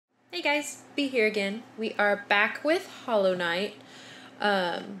Hey guys, be here again. We are back with Hollow Knight.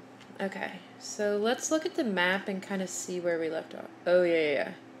 Okay, so let's look at the map and kind of see where we left off. Oh,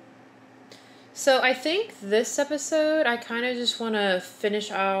 yeah. So I think this episode, I kind of just want to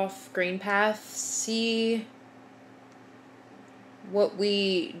finish off Green Path, see what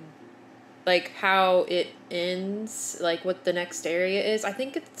we, like, how it ends, like, what the next area is. I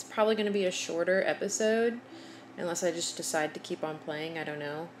think it's probably going to be a shorter episode, unless I just decide to keep on playing, I don't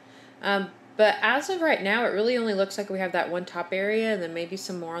know. But as of right now, it really only looks like we have that one top area and then maybe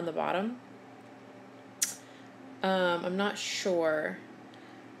some more on the bottom. I'm not sure.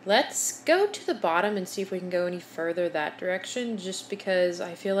 Let's go to the bottom and see if we can go any further that direction, just because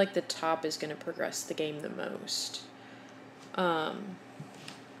I feel like the top is going to progress the game the most.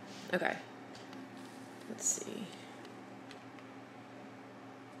 Okay. Let's see.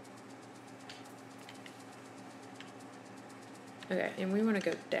 Okay, and we want to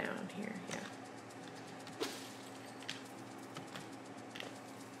go down here,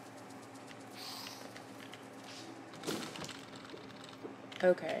 yeah.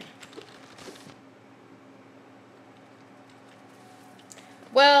 Okay.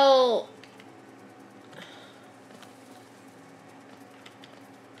 Well,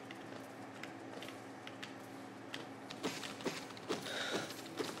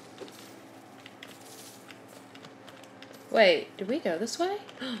 wait, did we go this way?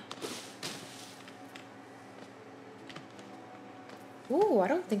 Ooh, I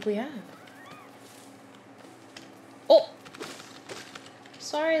don't think we have. Oh!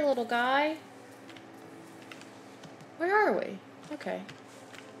 Sorry, little guy. Where are we? Okay.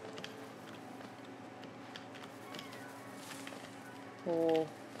 Oh.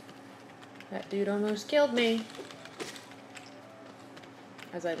 That dude almost killed me.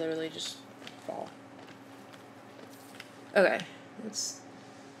 As I literally just fall. Okay. Let's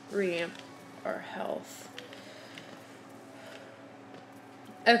reamp our health.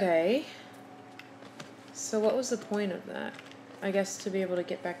 Okay. So what was the point of that? I guess to be able to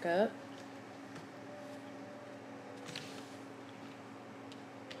get back up.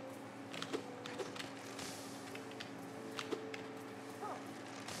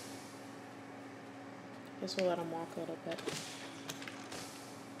 Guess we'll let him walk a little bit.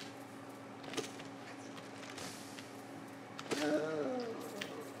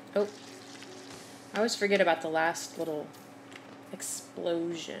 Oh. I always forget about the last little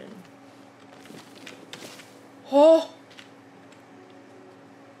explosion. Oh!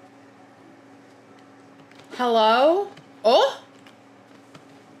 Hello? Oh!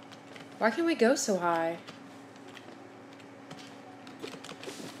 Why can't we go so high?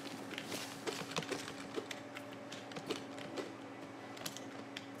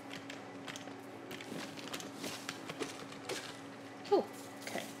 Oh,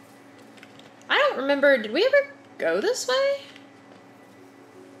 okay. I don't remember, did we ever go this way?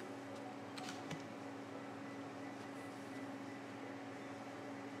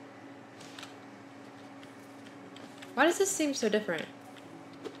 Why does this seem so different?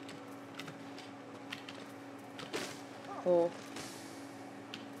 Oh.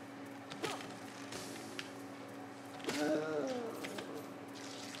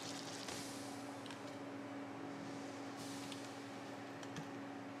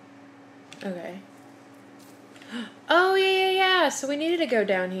 Okay. Oh, yeah. So we needed to go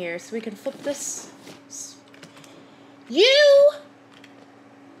down here so we can flip this. You!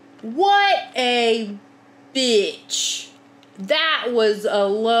 What a bitch. That was a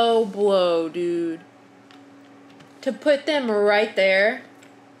low blow, dude. To put them right there.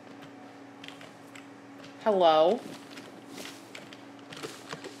 Hello.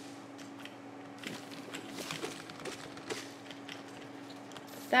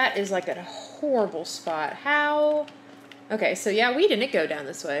 That is like a horrible spot. How? Okay, so yeah, we didn't go down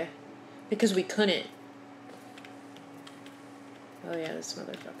this way. Because we couldn't. Oh yeah, this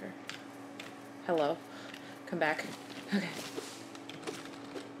motherfucker. Hello. Come back. Okay.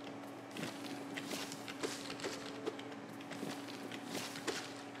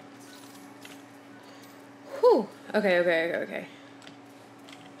 Whew. Okay.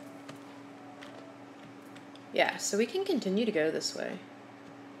 Yeah, so we can continue to go this way.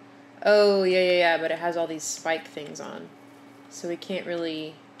 Oh, yeah, but it has all these spike things on. So we can't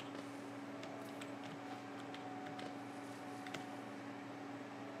really...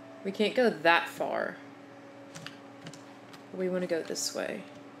 We can't go that far. We want to go this way.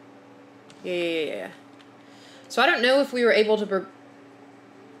 Yeah. So I don't know if we were able to...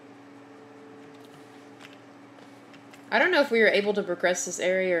 I don't know if we were able to progress this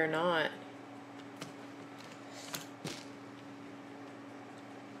area or not.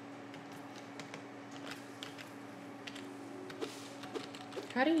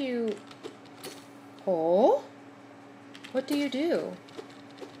 How do you... Oh? What do you do?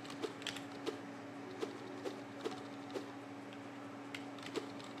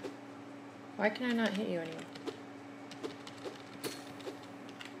 Why can I not hit you anymore?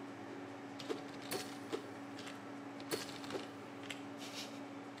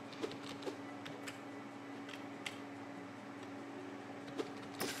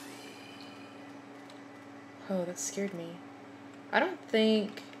 Oh, that scared me. I don't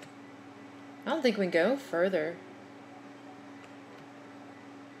think we can go further.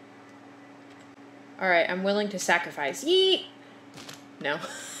 Alright, I'm willing to sacrifice. Yeet! No.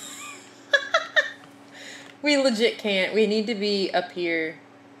 We legit can't. We need to be up here.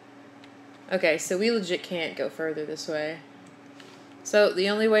 Okay, so we legit can't go further this way. So the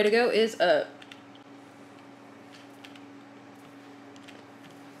only way to go is up.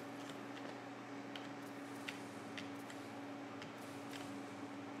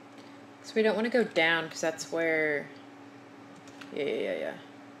 So we don't want to go down because that's where... Yeah.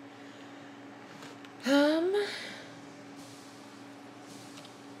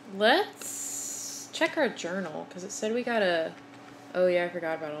 Let's check our journal because it said we gotta... Oh yeah, I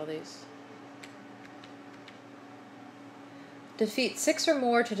forgot about all these. Defeat 6 or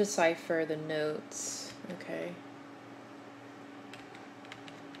more to decipher the notes. Okay.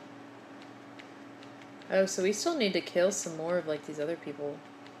 Oh, so we still need to kill some more of like these other people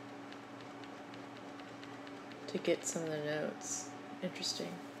to get some of the notes. Interesting.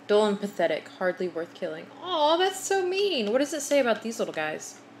 Dull and pathetic, hardly worth killing. Aw, that's so mean. What does it say about these little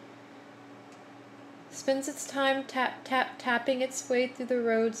guys? Spends its time tapping its way through the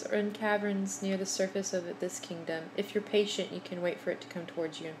roads or in caverns near the surface of this kingdom. If you're patient, you can wait for it to come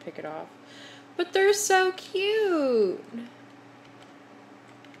towards you and pick it off. But they're so cute!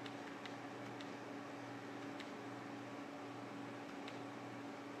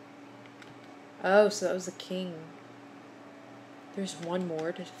 Oh, so that was the king. There's one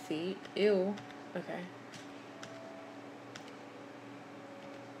more to defeat. Ew. Okay.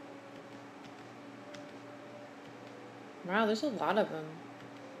 Wow, there's a lot of them.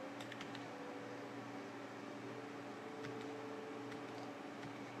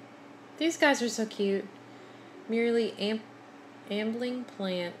 These guys are so cute. Merely ambling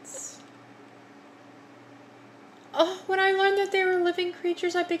plants. Oh, when I learned that they were living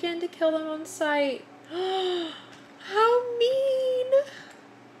creatures, I began to kill them on sight. How mean!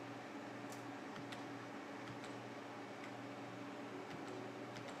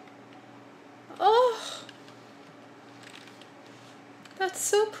 Oh, that's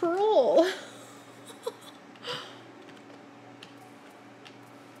so cruel.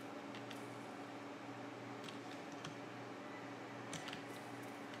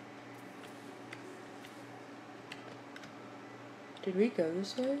 Did we go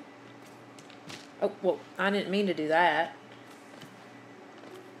this way? Oh, well, I didn't mean to do that.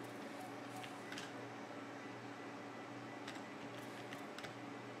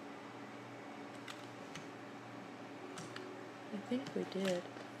 I think we did.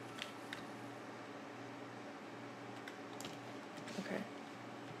 Okay.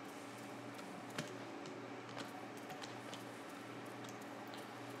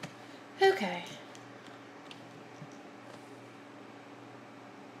 Okay.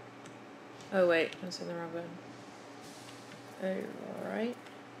 Oh wait, I was in the wrong button. Alright.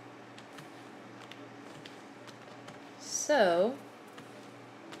 So,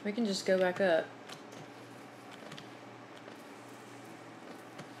 we can just go back up.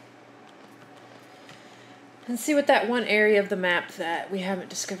 And see what that one area of the map that we haven't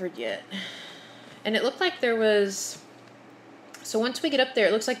discovered yet. And it looked like there was... So once we get up there,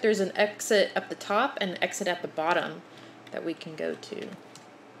 it looks like there's an exit up the top and an exit at the bottom that we can go to.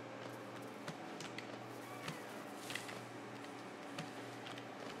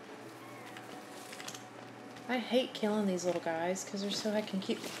 I hate killing these little guys because they're so I can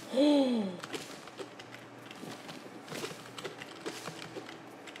keep...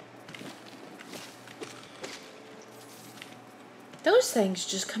 Those things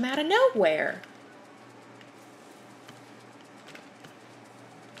just come out of nowhere.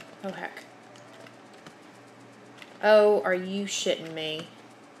 Oh, heck. Oh, are you shitting me?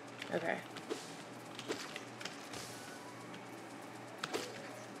 Okay.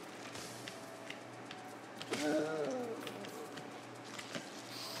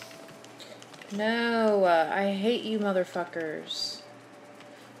 No, I hate you motherfuckers.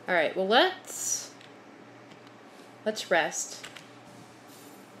 Alright, well let's rest.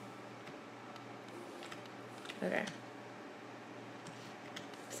 Okay.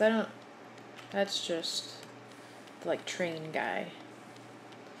 'Cause I don't... That's just the, like, train guy.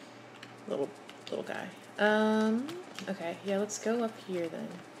 Little guy. Okay, yeah, let's go up here then.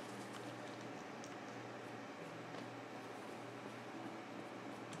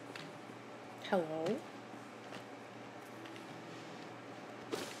 Hello?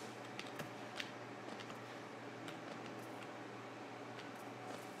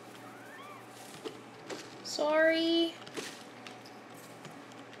 Sorry.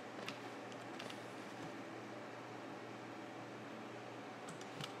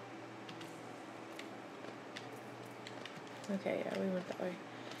 Okay, yeah, we went that way.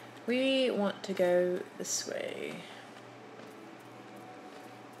 We want to go this way.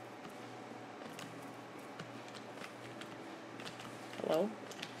 Hello?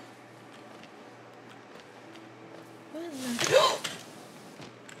 What in the...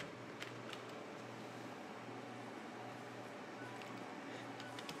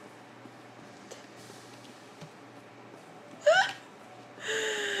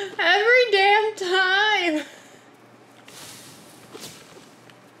 Every damn time!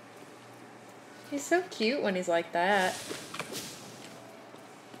 He's so cute when he's like that.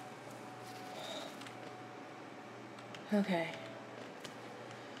 Okay.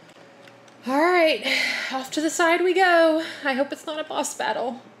 Alright, off to the side we go. I hope it's not a boss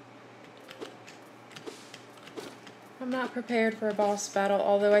battle. I'm not prepared for a boss battle,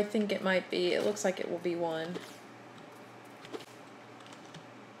 although I think it might be. It looks like it will be one.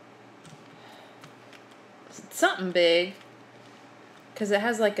 It's something big. Because it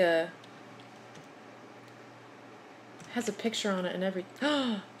has like a... It has a picture on it and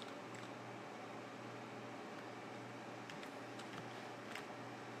everything.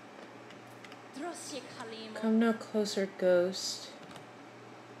 Come no closer, ghost.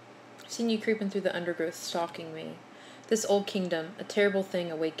 I've seen you creeping through the undergrowth, stalking me. This old kingdom, a terrible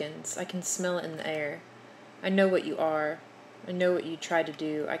thing awakens. I can smell it in the air. I know what you are. I know what you tried to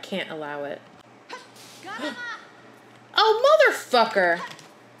do. I can't allow it. Oh, motherfucker!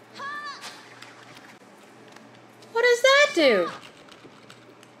 What does that do?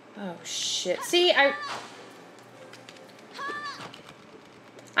 Oh, shit. See, I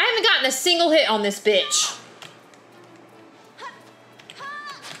haven't gotten a single hit on this bitch.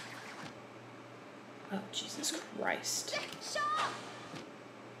 Oh, Jesus Christ.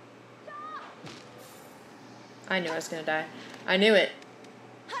 I knew I was gonna die. I knew it.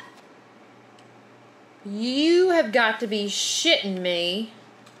 You have got to be shitting me.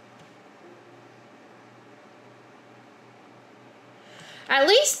 At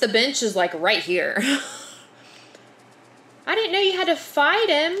least the bench is like right here. I didn't know you had to fight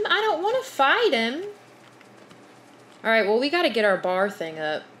him. I don't want to fight him. Alright, well, we got to get our bar thing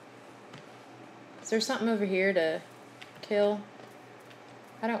up. Is there something over here to kill?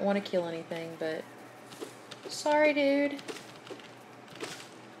 I don't want to kill anything, but... Sorry, dude.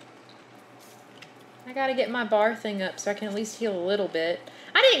 I got to get my bar thing up so I can at least heal a little bit.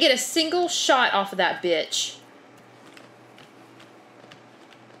 I didn't get a single shot off of that bitch.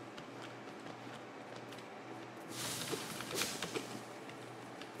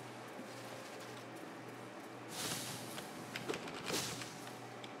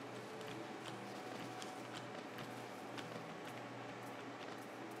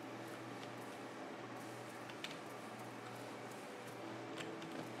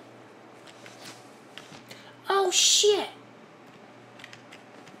 Oh, shit.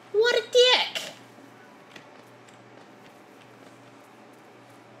 What a dick.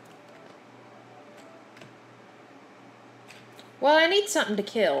 Well, I need something to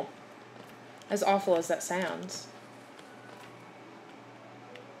kill. As awful as that sounds.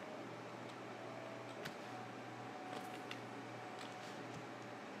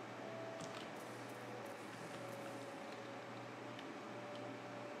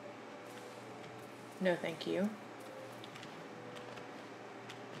 No, thank you.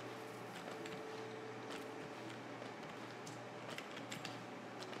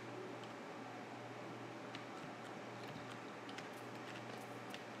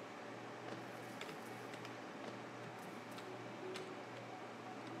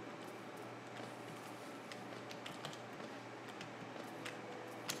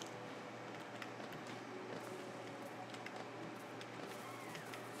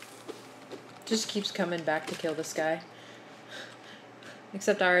 Just keeps coming back to kill this guy.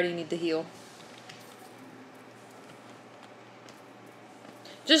 Except I already need to heal.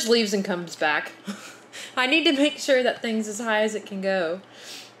 Just leaves and comes back. I need to make sure that thing's as high as it can go.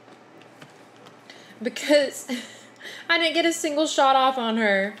 Because I didn't get a single shot off on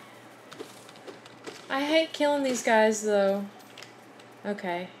her. I hate killing these guys though.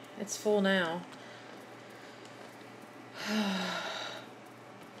 Okay, it's full now.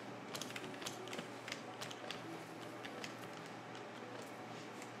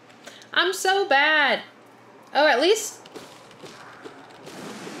 I'm so bad. Oh, at least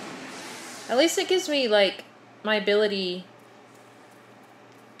it gives me, like, my ability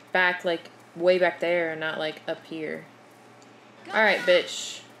back, like, way back there and not, like, up here. Alright,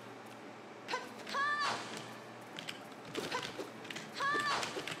 bitch.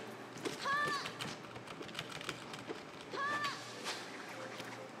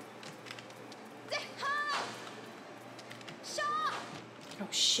 Oh,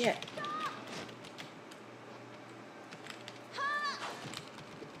 shit.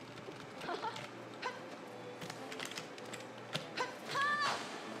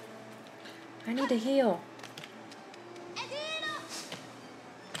 I need to heal.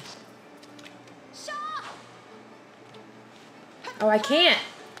 Oh, I can't.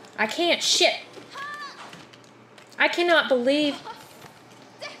 I can't. Shit. I cannot believe.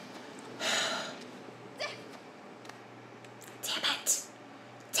 Damn it.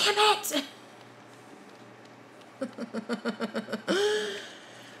 Damn it.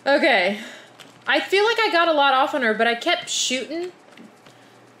 Okay. I feel like I got a lot off on her, but I kept shooting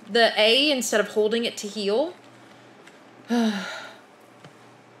the A instead of holding it to heal. But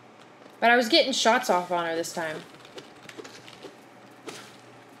I was getting shots off on her this time.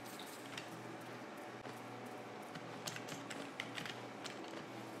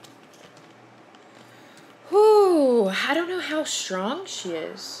 Whew, I don't know how strong she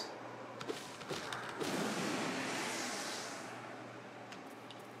is.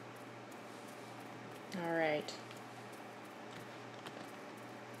 All right.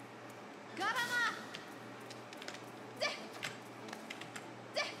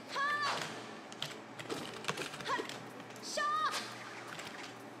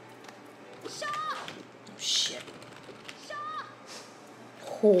 Oh, shit.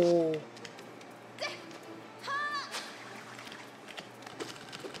 Oh.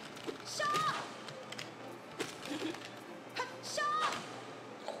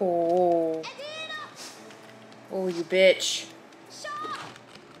 Oh. Oh, you bitch.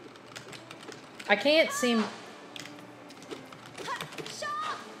 I can't seem...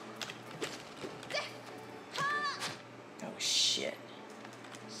 Oh, shit.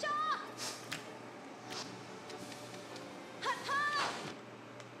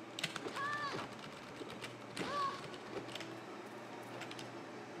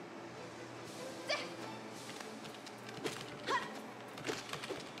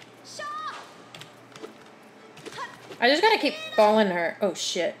 I just gotta keep falling her. Oh,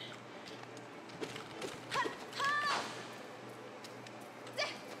 shit.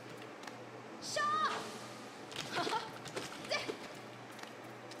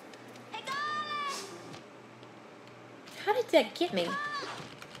 How did that get me?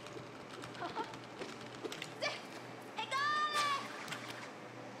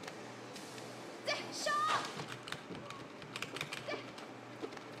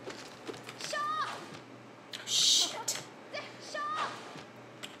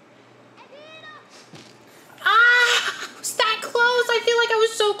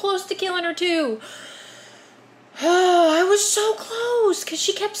 Close to killing her too. Oh, I was so close because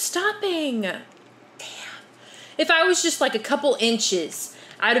she kept stopping. Damn. If I was just like a couple inches,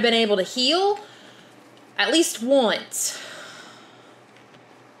 I'd have been able to heal at least once.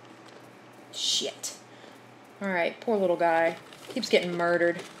 Shit. All right, poor little guy. Keeps getting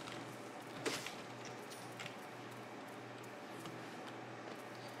murdered.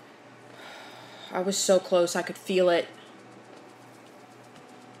 I was so close, I could feel it.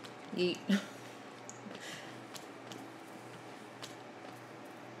 Yeet.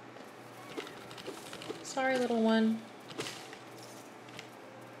 Sorry, little one.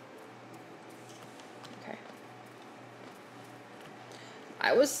 Okay.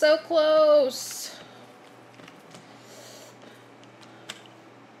 I was so close.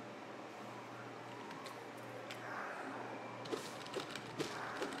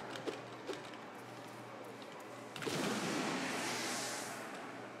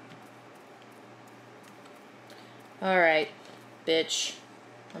 All right, bitch.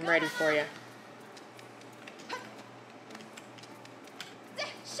 I'm ready for you.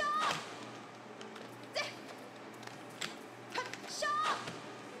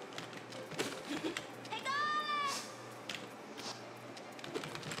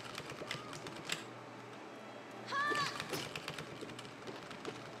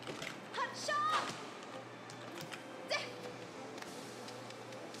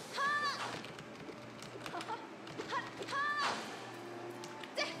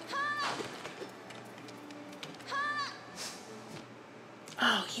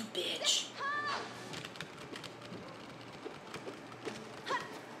 Oh, you bitch.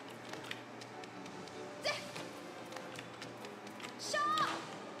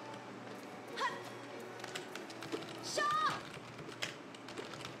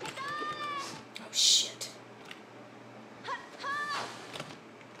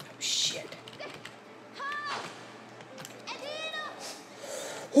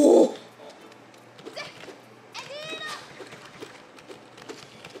 Oh.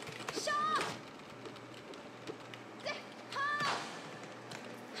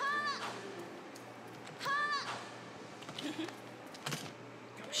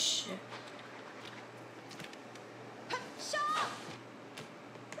 Shit.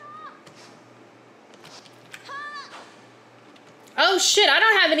 Oh shit, I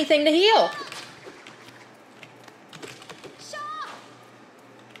don't have anything to heal.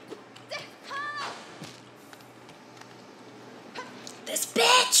 This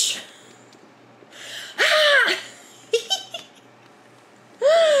bitch. Ah!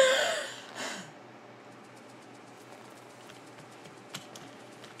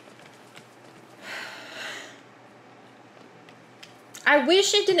 I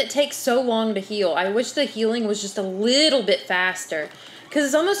wish it didn't take so long to heal. I wish the healing was just a little bit faster. Because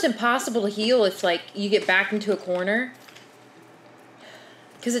it's almost impossible to heal if, like, you get backed into a corner.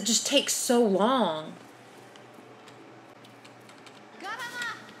 Because it just takes so long.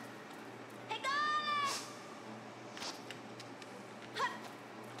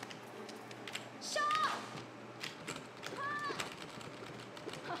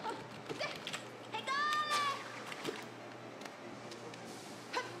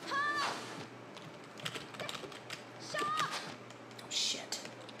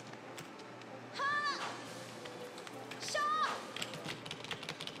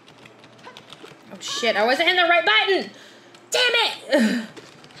 Shit, I wasn't hitting the right button! Damn it!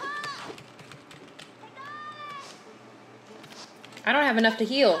 I don't have enough to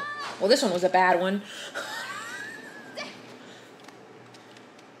heal. Well, this one was a bad one.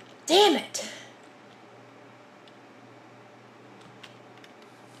 Damn it!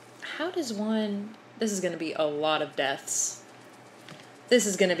 How does one... This is gonna be a lot of deaths. This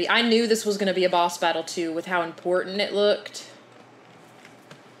is gonna be... I knew this was gonna be a boss battle, too, with how important it looked.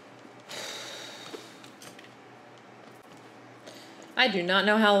 I do not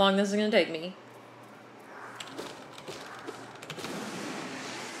know how long this is going to take me.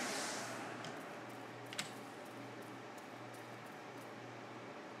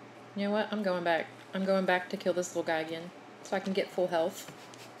 You know what? I'm going back. I'm going back to kill this little guy again. So I can get full health.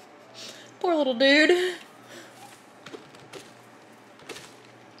 Poor little dude.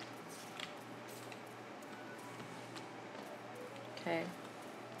 Okay.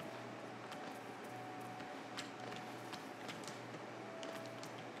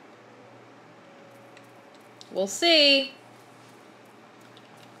 We'll see.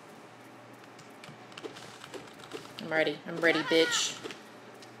 I'm ready. I'm ready, bitch.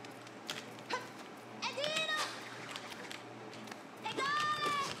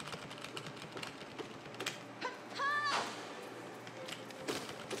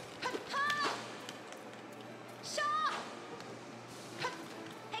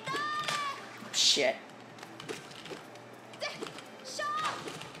 Shit.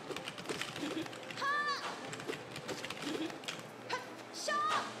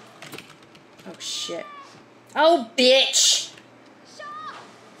 Oh, shit. Oh, bitch!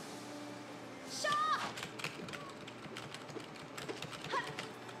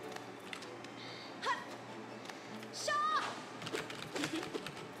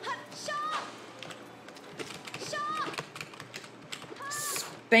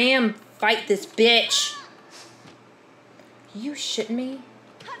 Spam, fight this bitch! You shitting me?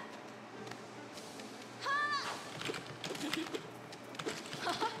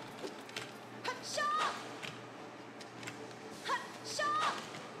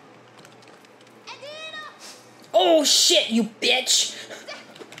 Oh shit, you bitch!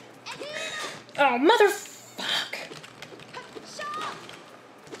 Oh, motherfuck!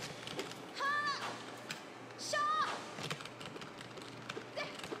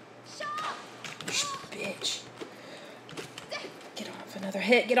 Bitch. Get off another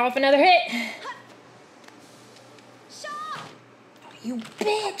hit, get off another hit! Oh, you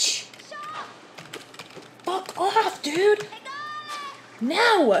bitch! Fuck off, dude!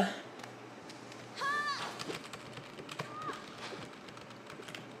 No!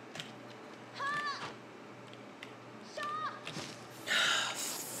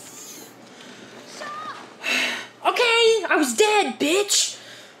 Okay, I was dead, bitch!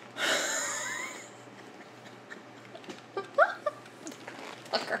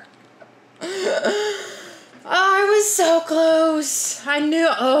 Fucker. Oh, I was so close. I knew.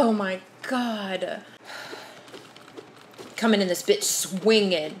 Oh my god. Coming in this bitch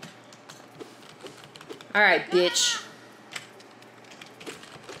swinging. Alright, bitch.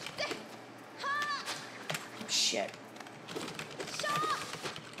 Oh, shit.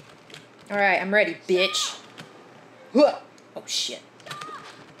 Alright, I'm ready, bitch. Oh, shit.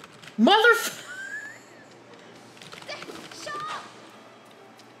 Motherf...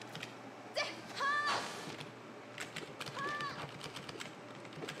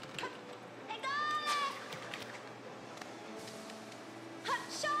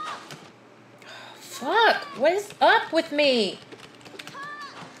 Fuck! What is up with me?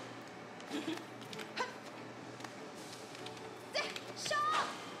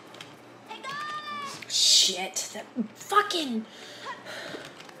 Shit! That fucking...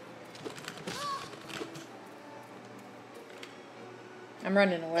 I'm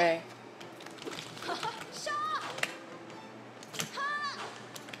running away. Oh,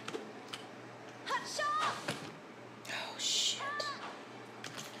 shit.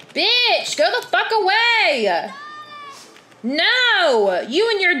 Bitch! Go the fuck away! No! You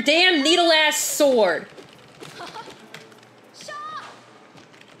and your damn needle-ass sword.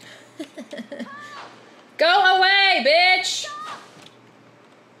 Go away, bitch!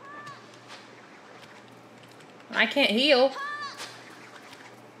 I can't heal.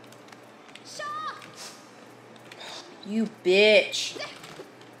 You bitch.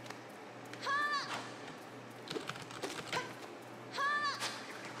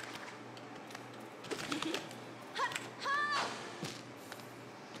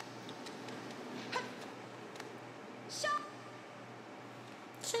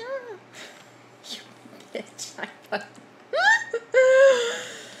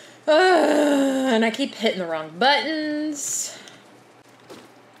 And I keep hitting the wrong buttons.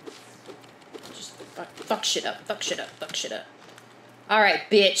 Just fuck shit up, fuck shit up, fuck shit up. Alright,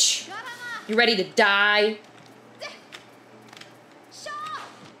 bitch. You ready to die?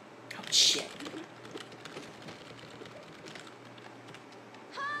 Oh, shit.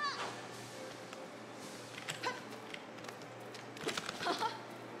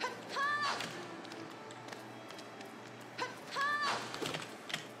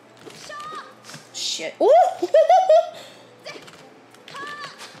 Shit. Ooh!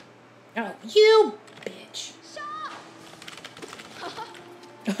 Oh, you bitch.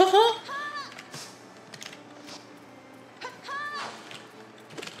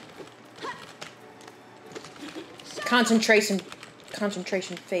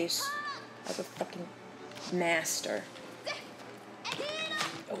 Concentration face of a fucking master.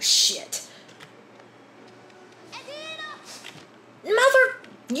 Oh shit. Mother,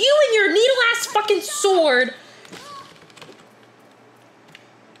 you and your needle-ass fucking sword.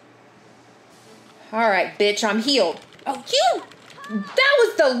 Alright, bitch, I'm healed. Oh, you! That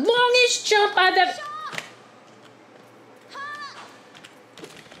was the longest jump I've ever...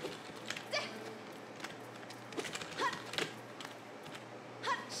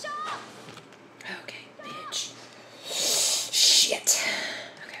 Okay, bitch. Shit.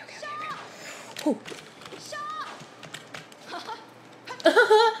 Okay. Ooh.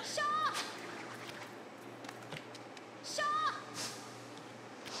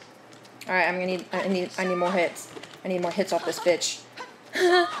 Alright, I need more hits. I need more hits off this bitch.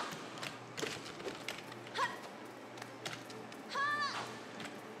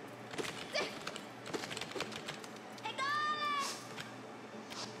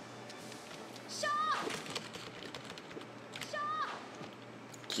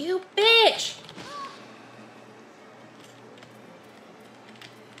 You bitch!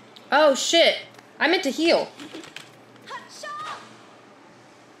 Oh shit! I meant to heal.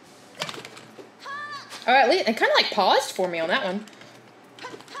 Alright, it kind of like paused for me on that one.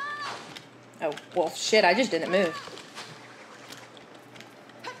 Oh, well, shit, I just didn't move.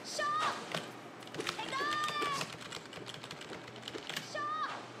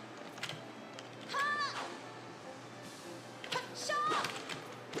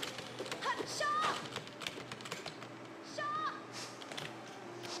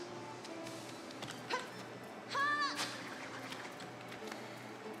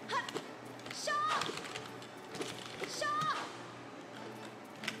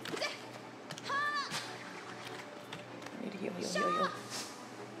 Heal.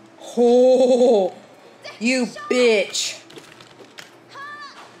 Oh, you bitch.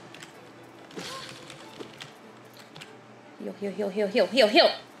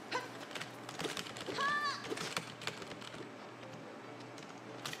 Heal.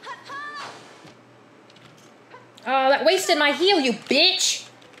 Oh, that wasted my heal, you bitch.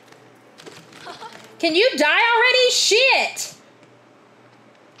 Can you die already? Shit.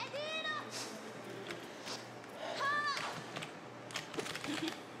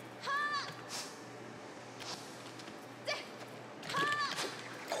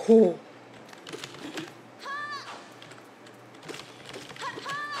 Oh.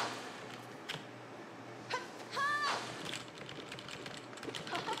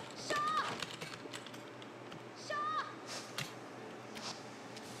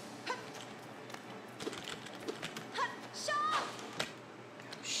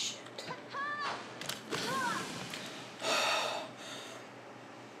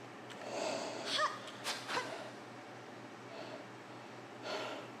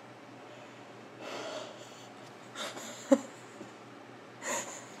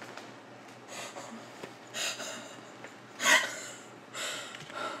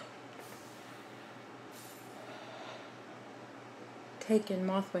 taken.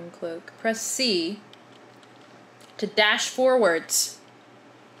 Mothwing cloak. Press C to dash forwards.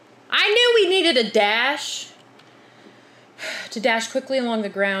 I knew we needed a dash. To dash quickly along the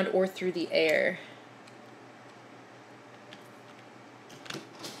ground or through the air.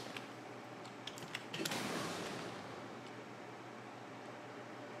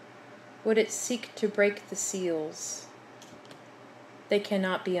 Would it seek to break the seals? They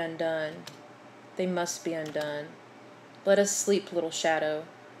cannot be undone. They must be undone. Let us sleep, little shadow.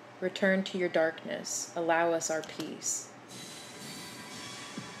 Return to your darkness. Allow us our peace.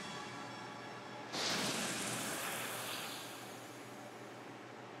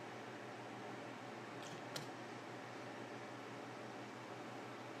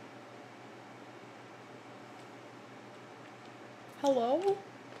 Hello?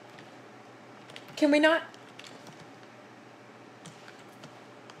 Can we not?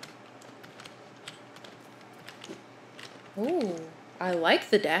 Ooh, I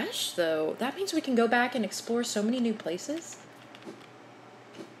like the dash, though. That means we can go back and explore so many new places.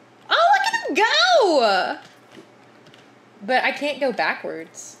 Oh, look at him go! But I can't go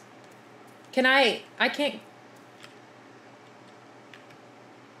backwards. Can I? I can't.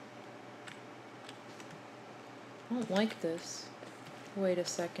 I don't like this. Wait a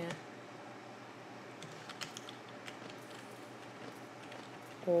second.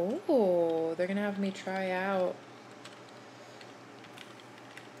 Oh, they're gonna have me try out.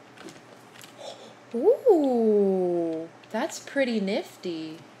 Ooh, that's pretty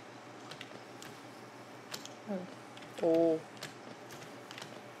nifty. Oh. Oh.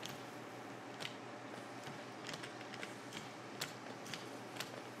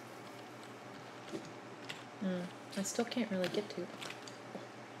 I still can't really get to it.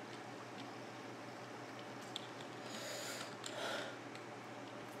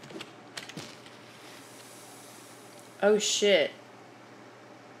 Oh shit.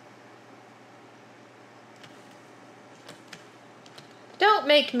 Don't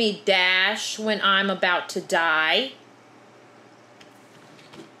make me dash when I'm about to die.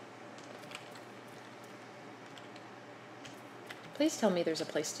 Please tell me there's a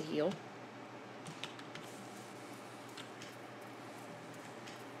place to heal.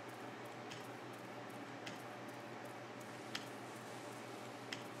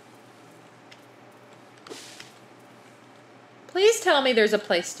 Please tell me there's a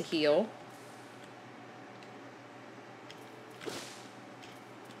place to heal.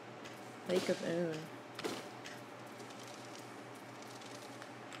 Lake of Oon.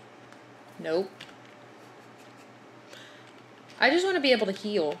 Nope. I just want to be able to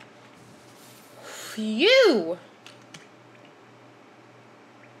heal. Phew!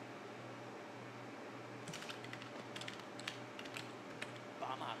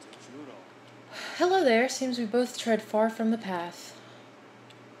 Hello there. Seems we both tread far from the path.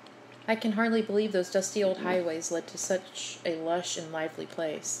 I can hardly believe those dusty old highways led to such a lush and lively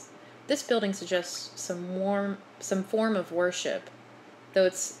place. This building suggests some form of worship, though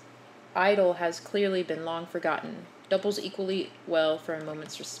its idol has clearly been long forgotten. Doubles equally well for a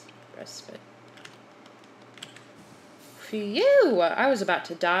moment's respite. Phew! I was about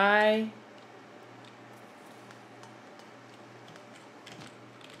to die.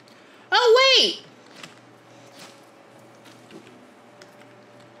 Oh, wait!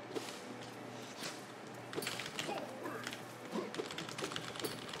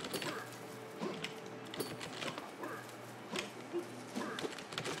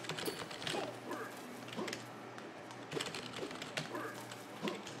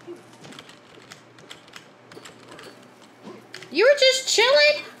 You were just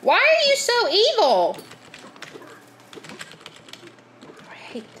chilling? Why are you so evil? I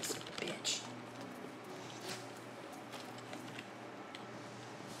hate this bitch.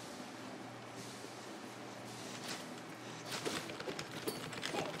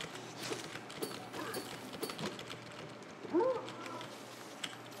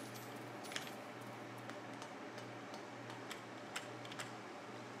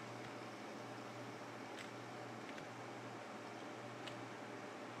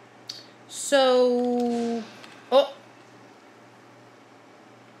 So, oh,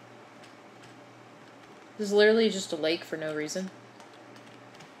 this is literally just a lake for no reason.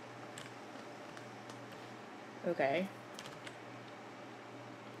 Okay.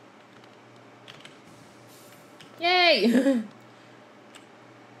 Yay!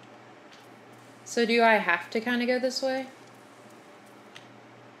 So do I have to kind of go this way?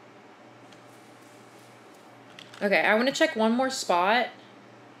 Okay, I want to check one more spot.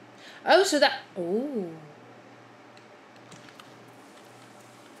 Oh, so that... Ooh.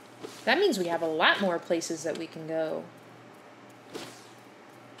 That means we have a lot more places that we can go.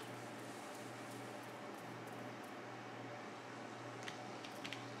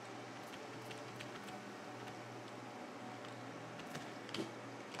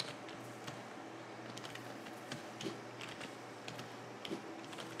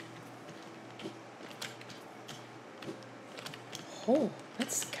 hole.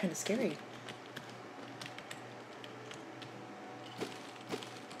 That's kind of scary.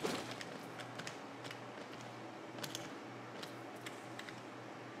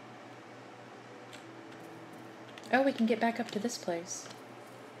 Oh, we can get back up to this place.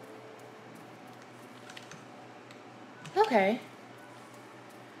 Okay.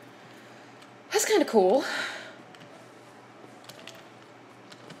 That's kind of cool.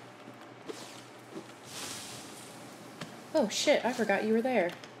 Oh shit, I forgot you were there.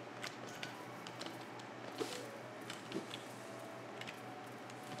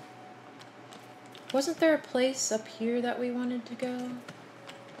 Wasn't there a place up here that we wanted to go?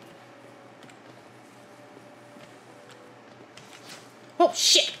 Oh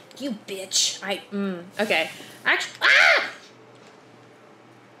shit, you bitch. Okay. Actually,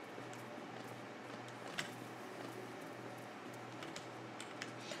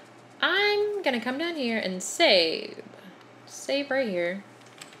 I'm gonna come down here and save. Save right here.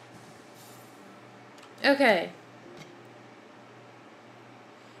 Okay.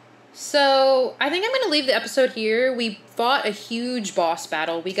 So, I think I'm going to leave the episode here. We fought a huge boss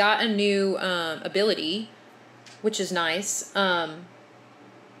battle. We got a new ability, which is nice.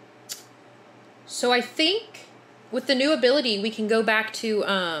 So, I think with the new ability, we can go back to...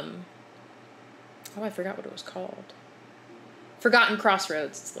 oh, I forgot what it was called. Forgotten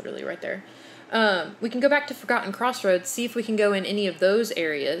Crossroads. It's literally right there. We can go back to Forgotten Crossroads, see if we can go in any of those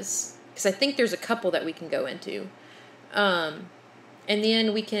areas. Because I think there's a couple that we can go into. And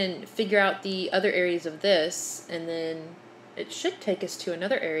then we can figure out the other areas of this, and then it should take us to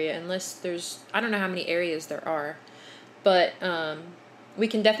another area, unless there's, I don't know how many areas there are, but we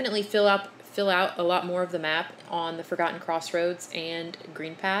can definitely fill out a lot more of the map on the Forgotten Crossroads and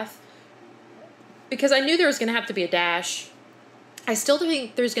Green Path, because I knew there was going to have to be a dash. I still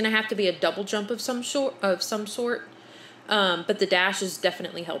think there's going to have to be a double jump of some sort, but the dash is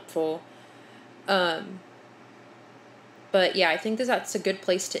definitely helpful. But yeah, I think that's a good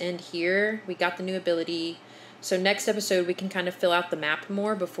place to end here. We got the new ability. So next episode, we can kind of fill out the map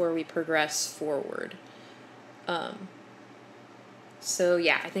more before we progress forward. So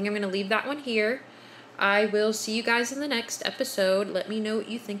yeah, I think I'm going to leave that one here. I will see you guys in the next episode. Let me know what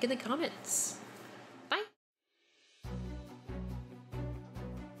you think in the comments.